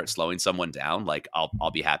that I start slowing someone down, like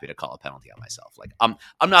I'll be happy to call a penalty on myself. Like I'm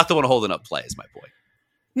not the one holding up play, is my point.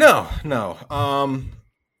 No.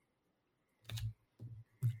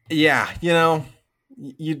 Yeah,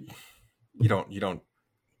 you don't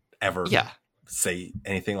ever say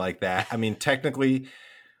anything like that. I mean, technically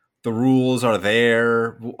the rules are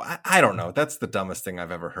there. I don't know. That's the dumbest thing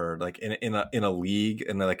I've ever heard. Like in a league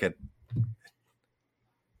and like a.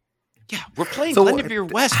 Yeah, we're playing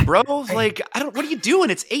Glendoveer West, bro. Like, what are you doing?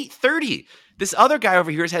 It's 8:30. This other guy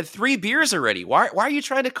over here has had 3 beers already. Why are you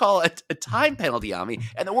trying to call a time penalty on me?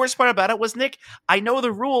 And the worst part about it was, Nick, I know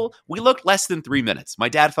the rule. We looked less than 3 minutes. My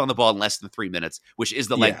dad found the ball in less than 3 minutes, which is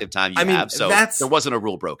the length of time you have. So there wasn't a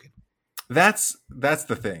rule broken. That's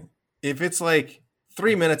the thing. If it's like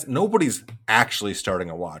 3 minutes, nobody's actually starting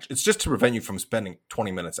a watch. It's just to prevent you from spending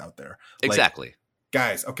 20 minutes out there. Exactly. Like,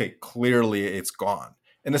 guys, okay, clearly it's gone.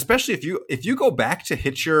 And especially if you go back to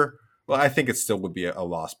hit your, well, I think it still would be a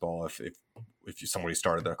lost ball if somebody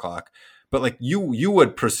started their clock. But like you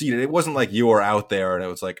would proceed. It wasn't like you were out there and it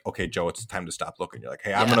was like, okay, Joe, it's time to stop looking. You're like,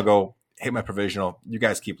 hey, I'm gonna go hit my provisional. You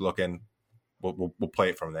guys keep looking. We'll play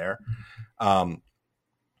it from there.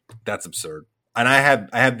 That's absurd. And I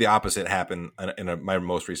had the opposite happen in my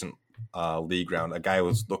most recent league round. A guy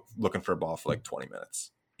was looking for a ball for like 20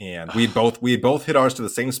 minutes. And we both hit ours to the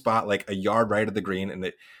same spot, like a yard right of the green, and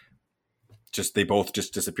they both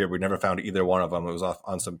just disappeared. We never found either one of them. It was off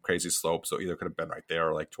on some crazy slope, so either could have been right there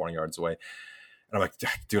or like 20 yards away. And I'm like,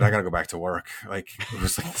 dude, I gotta go back to work. Like it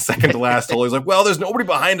was like the second to last hole. He's like, well, there's nobody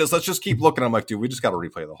behind us. Let's just keep looking. I'm like, dude, we just gotta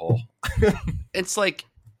replay the hole. It's like,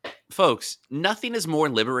 folks, nothing is more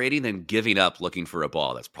liberating than giving up looking for a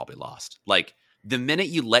ball that's probably lost. Like, the minute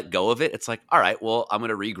you let go of it, it's like, all right, well, I'm going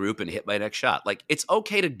to regroup and hit my next shot. Like, it's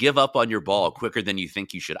okay to give up on your ball quicker than you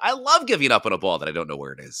think you should. I love giving up on a ball that I don't know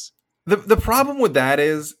where it is. The problem with that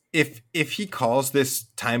is if he calls this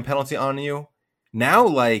time penalty on you, now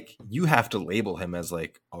like you have to label him as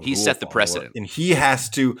like he set the precedent, and he has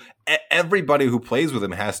to. Everybody who plays with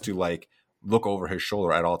him has to like look over his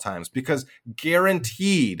shoulder at all times, because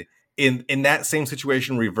guaranteed in that same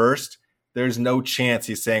situation reversed, there's no chance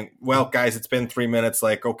he's saying, well, guys, it's been 3 minutes.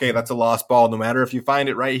 Like, okay, that's a lost ball. No matter if you find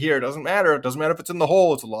it right here. It doesn't matter. It doesn't matter if it's in the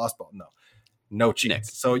hole. It's a lost ball. No chance.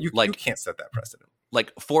 Nick, so you can't set that precedent.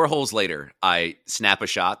 Like 4 holes later, I snap a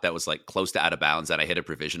shot that was like close to out of bounds and I hit a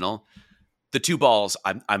provisional. The 2 balls,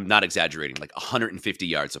 I'm not exaggerating, like 150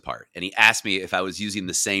 yards apart. And he asked me if I was using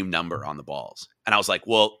the same number on the balls. And I was like,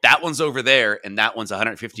 well, that one's over there and that one's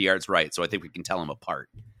 150 yards right. So I think we can tell them apart.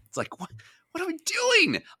 It's like, what? What are we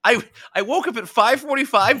doing? I woke up at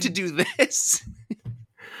 5:45 to do this.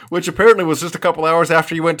 Which apparently was just a couple hours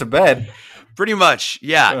after you went to bed. Pretty much,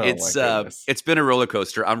 yeah. Oh, it's been a roller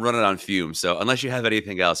coaster. I'm running on fumes. So unless you have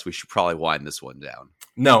anything else, we should probably wind this one down.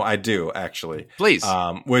 No, I do, actually. Please.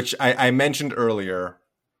 Which I mentioned earlier,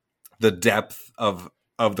 the depth of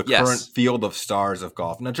the current field of stars of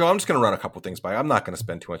golf. Now, Joe, I'm just going to run a couple things by. I'm not going to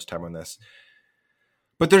spend too much time on this.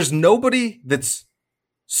 But there's nobody that's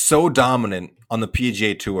so dominant on the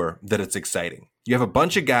PGA Tour that it's exciting. You have a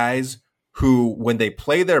bunch of guys who, when they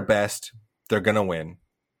play their best, they're going to win.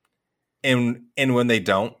 And when they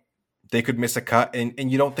don't, they could miss a cut and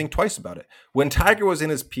you don't think twice about it. When Tiger was in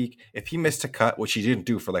his peak, if he missed a cut, which he didn't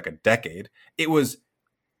do for like a decade, it was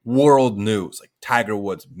world news. Like, Tiger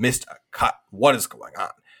Woods missed a cut. What is going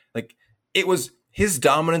on? Like, it was, his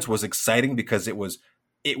dominance was exciting because it was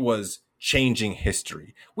changing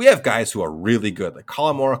history. We have guys who are really good, like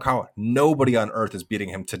Collin Morikawa. Nobody on earth is beating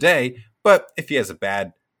him today, but if he has a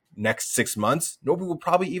bad next 6 months, nobody will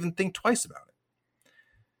probably even think twice about it.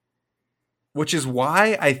 Which is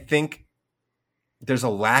why I think there's a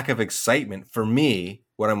lack of excitement for me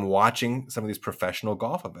when I'm watching some of these professional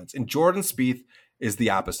golf events. And Jordan Spieth is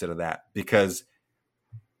the opposite of that because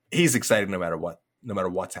he's excited no matter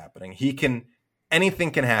what's happening.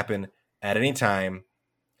 Anything can happen at any time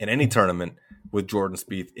in any tournament with Jordan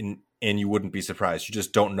Spieth, and you wouldn't be surprised. You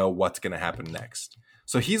just don't know what's going to happen next.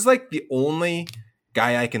 So he's like the only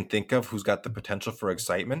guy I can think of who's got the potential for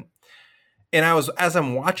excitement. And as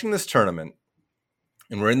I'm watching this tournament,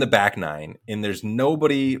 and we're in the back nine, and there's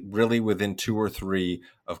nobody really within 2 or 3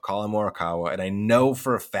 of Collin Morikawa, and I know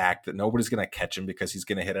for a fact that nobody's going to catch him because he's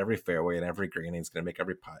going to hit every fairway and every green, and he's going to make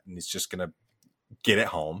every putt, and he's just going to get it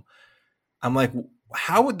home. I'm like,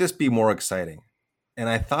 how would this be more exciting? And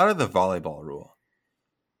I thought of the volleyball rule.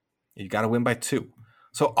 You got to win by 2.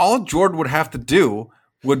 So all Jordan would have to do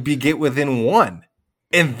would be get within 1.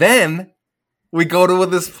 And then we go to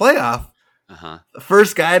this playoff. The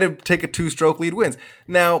first guy to take a 2-stroke lead wins.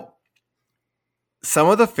 Now, some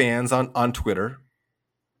of the fans on Twitter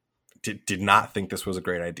did not think this was a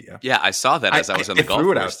great idea. Yeah, I saw that as I was on the golf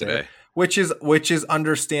course today. Which is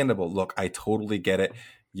understandable. Look, I totally get it.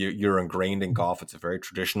 You're ingrained in golf. It's a very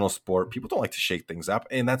traditional sport. People don't like to shake things up,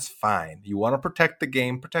 and that's fine. You want to protect the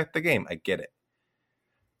game, I get it.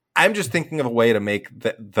 I'm just thinking of a way to make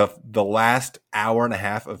the last hour and a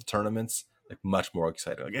half of tournaments like much more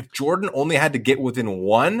exciting. Like if Jordan only had to get within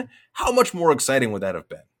 1, how much more exciting would that have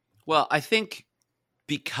been? Well, I think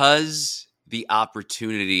because the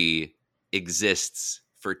opportunity exists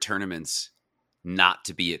for tournaments not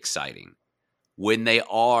to be exciting, when they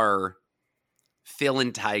are Phil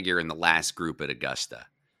and Tiger in the last group at Augusta,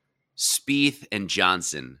 Spieth and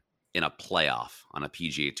Johnson in a playoff on a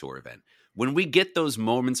PGA Tour event, when we get those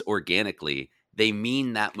moments organically, they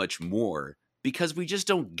mean that much more because we just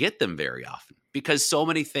don't get them very often because so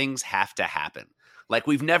many things have to happen. Like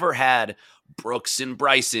we've never had Brooks and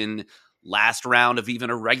Bryson last round of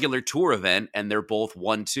even a regular tour event and they're both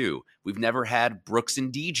 1-2. We've never had Brooks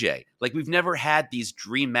and DJ. Like we've never had these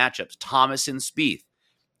dream matchups. Thomas and Spieth.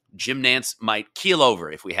 Jim Nantz might keel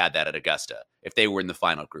over if we had that at Augusta, if they were in the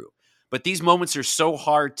final group. But these moments are so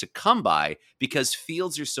hard to come by because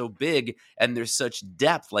fields are so big and there's such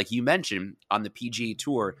depth, like you mentioned, on the PGA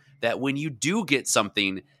Tour, that when you do get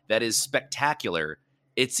something that is spectacular,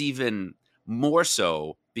 it's even more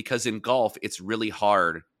so because in golf, it's really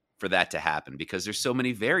hard for that to happen because there's so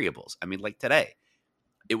many variables. I mean, like today,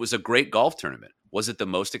 it was a great golf tournament. Was it the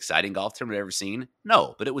most exciting golf tournament I've ever seen?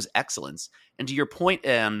 No, but it was excellence. And to your point,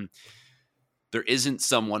 there isn't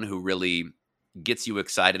someone who really gets you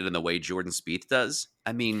excited in the way Jordan Spieth does.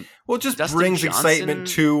 I mean, well, it just brings excitement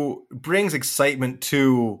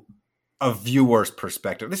to a viewer's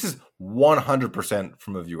perspective. This is 100%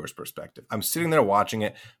 from a viewer's perspective. I'm sitting there watching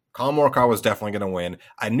it. Collin Morikawa was definitely going to win.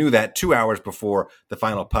 I knew that 2 hours before the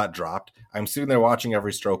final putt dropped. I'm sitting there watching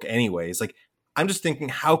every stroke anyways. Like, I'm just thinking,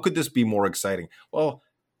 how could this be more exciting? Well,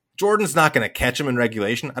 Jordan's not going to catch him in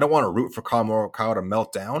regulation. I don't want to root for Collin Morikawa to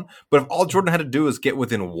melt down. But if all Jordan had to do is get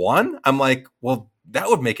within 1, I'm like, well, that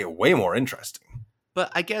would make it way more interesting.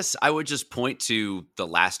 But I guess I would just point to the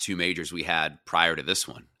last 2 majors we had prior to this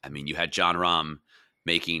one. I mean, you had Jon Rahm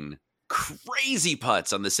making crazy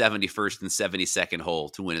putts on the 71st and 72nd hole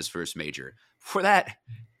to win his first major. For that,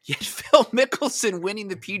 you had Phil Mickelson winning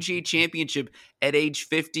the PGA Championship at age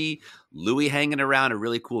 50, Louis hanging around a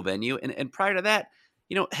really cool venue. And prior to that,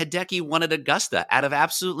 you know, Hideki won at Augusta out of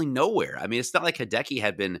absolutely nowhere. I mean, it's not like Hideki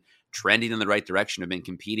had been trending in the right direction, had been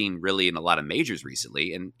competing really in a lot of majors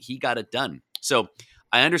recently, and he got it done. So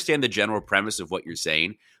I understand the general premise of what you're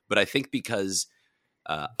saying, but I think because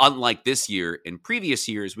unlike this year, in previous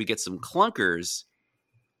years, we get some clunkers.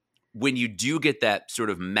 When you do get that sort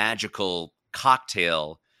of magical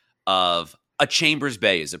cocktail of a Chambers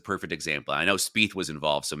Bay is a perfect example. I know Spieth was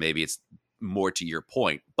involved, so maybe it's more to your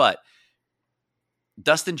point, but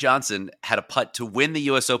Dustin Johnson had a putt to win the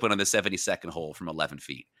U.S. Open on the 72nd hole from 11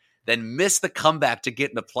 feet, then missed the comeback to get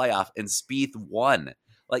in the playoff, and Spieth won.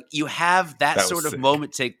 Like, you have that sort of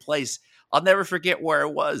moment take place. I'll never forget where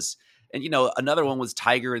it was. And, you know, another one was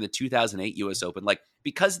Tiger in the 2008 U.S. Open. Like,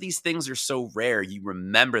 because these things are so rare, you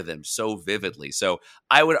remember them so vividly. So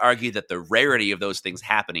I would argue that the rarity of those things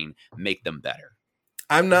happening make them better.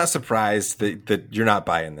 I'm not surprised that you're not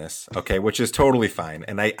buying this, okay, which is totally fine.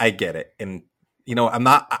 And I get it. And, you know, I'm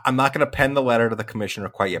not going to pen the letter to the commissioner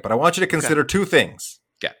quite yet, but I want you to consider 2 things.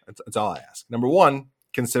 Yeah. That's all I ask. Number 1,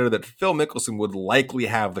 consider that Phil Mickelson would likely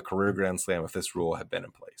have the career Grand Slam if this rule had been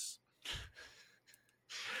in place.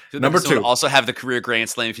 Number 2, would also have the career Grand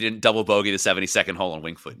Slam if he didn't double bogey the 72nd hole on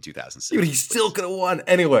Winged Foot in 2006. Dude, he still could have won.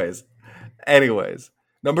 Anyways.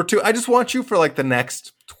 Number 2, I just want you for like the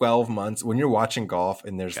next 12 months when you're watching golf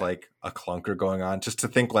and there's like a clunker going on, just to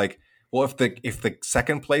think like, well, if the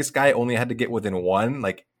second place guy only had to get within one,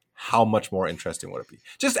 like how much more interesting would it be?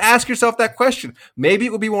 Just ask yourself that question. Maybe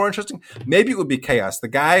it would be more interesting. Maybe it would be chaos. The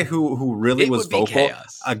guy who really was vocal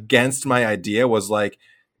against my idea was like,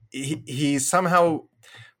 he somehow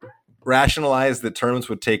rationalized that tournaments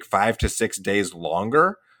would take 5 to 6 days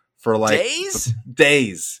longer for like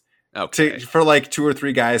days. Okay. For like 2 or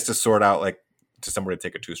 3 guys to sort out, like to somebody to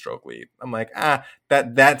take a 2-stroke lead. I'm like,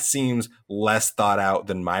 that seems less thought out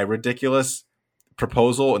than my ridiculous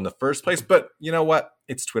proposal in the first place. But you know what?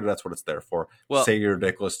 It's Twitter. That's what it's there for. Well, say your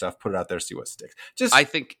ridiculous stuff, put it out there, see what sticks. I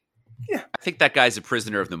think that guy's a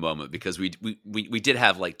prisoner of the moment because we did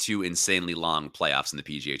have like 2 insanely long playoffs in the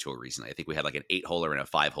PGA Tour recently. I think we had like an 8-holer and a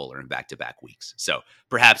 5-holer in back-to-back weeks. So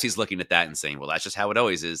perhaps he's looking at that and saying, well, that's just how it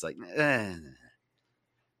always is. Like,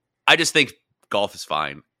 I just think golf is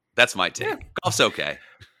fine. That's my take. Yeah. Golf's okay.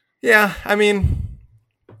 Yeah, I mean,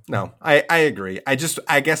 no, I agree. I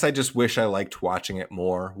guess I just wish I liked watching it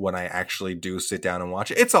more when I actually do sit down and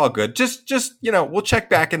watch it. It's all good. Just we'll check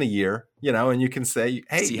back in a year, and you can say,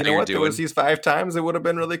 hey, you know what? There was these 5 times. It would have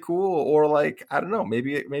been really cool. Or like, I don't know,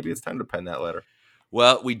 maybe it's time to pen that letter.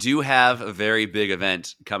 Well, we do have a very big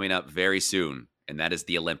event coming up very soon, and that is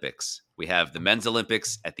the Olympics. We have the men's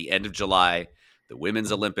Olympics at the end of July, the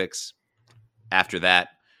women's Olympics after that.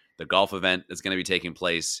 The golf event is going to be taking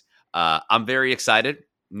place. I'm very excited.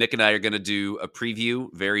 Nick and I are going to do a preview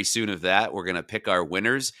very soon of that. We're going to pick our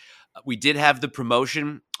winners. We did have the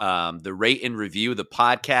promotion, the rate and review, the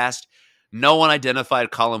podcast. No one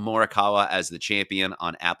identified Colin Morikawa as the champion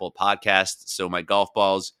on Apple Podcasts. So my golf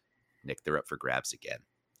balls, Nick, they're up for grabs again.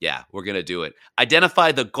 Yeah, we're going to do it.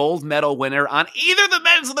 Identify the gold medal winner on either the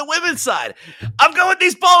men's or the women's side. I'm going,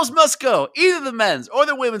 these balls must go. Either the men's or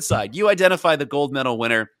the women's side. You identify the gold medal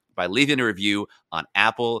winner by leaving a review on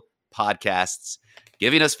Apple Podcasts,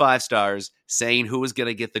 giving us 5 stars, saying who is going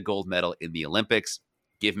to get the gold medal in the Olympics.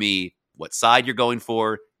 Give me what side you're going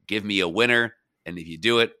for. Give me a winner. And if you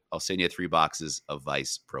do it, I'll send you 3 boxes of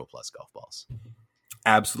Vice Pro Plus golf balls.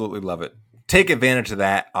 Absolutely love it. Take advantage of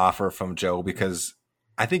that offer from Joe because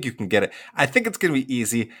I think you can get it. I think it's going to be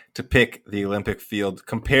easy to pick the Olympic field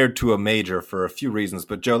compared to a major for a few reasons.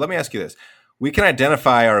 But Joe, let me ask you this. We can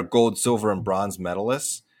identify our gold, silver, and bronze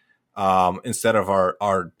medalists instead of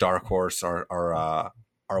our dark horse, our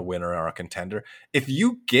winner, our contender. If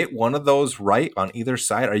you get one of those right on either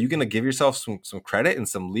side, are you going to give yourself some credit and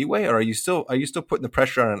some leeway, or are you still putting the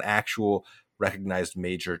pressure on an actual recognized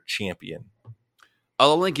major champion?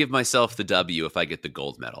 I'll only give myself the W if I get the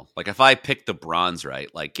gold medal. Like if I pick the bronze right,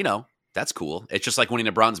 like, that's cool. It's just like winning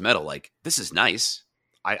a bronze medal. Like, this is nice.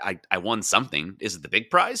 I won something. Is it the big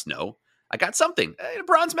prize? No. I got something. A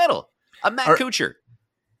bronze medal. I'm Matt Kuchar.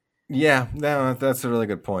 Yeah, no, that's a really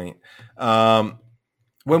good point.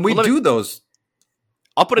 When we do those...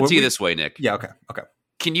 I'll put it to you this way, Nick. Yeah, okay.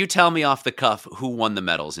 Can you tell me off the cuff who won the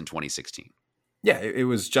medals in 2016? Yeah, it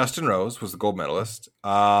was Justin Rose was the gold medalist.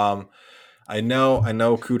 I know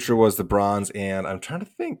Kuchar was the bronze, and I'm trying to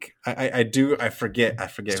think. I forget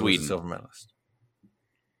Sweden. Who was the silver medalist.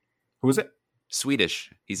 Who was it?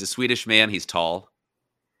 Swedish. He's a Swedish man. He's tall.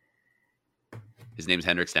 His name's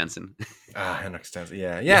Henrik Stenson. Henrik Stenson.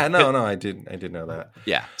 Yeah. No, I did know that.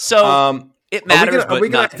 Yeah. So it matters. Are we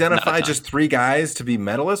going to identify just 3 guys to be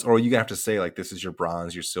medalists, or are you going to have to say like this is your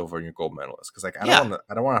bronze, your silver, and your gold medalist? Because like I don't want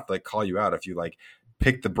to have to like call you out if you like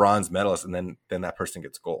pick the bronze medalist and then that person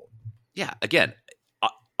gets gold. Yeah. Again,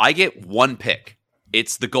 I get one pick.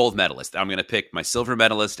 It's the gold medalist. I'm going to pick my silver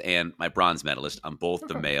medalist and my bronze medalist on both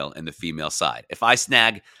the male and the female side. If I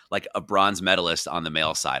snag like a bronze medalist on the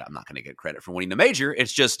male side, I'm not going to get credit for winning the major.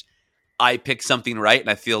 It's just I picked something right and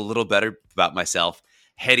I feel a little better about myself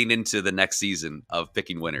heading into the next season of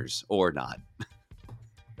picking winners or not.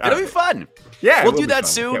 It'll be fun. Yeah, we'll do that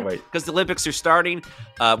soon because the Olympics are starting.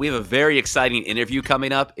 We have a very exciting interview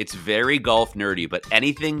coming up. It's very golf nerdy, but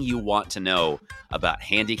anything you want to know about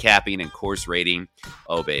handicapping and course rating,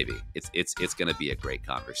 oh baby, it's going to be a great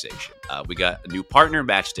conversation. We got a new partner,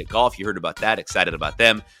 Matchstick Golf. You heard about that. Excited about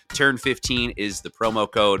them. Turn 15 is the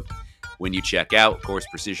promo code when you check out. Course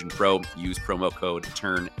Precision Pro. Use promo code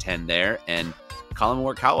TURN10 there. And Colin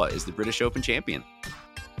Morikawa is the British Open champion.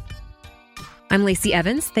 I'm Lacey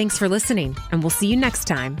Evans. Thanks for listening, and we'll see you next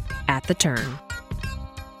time at The Turn.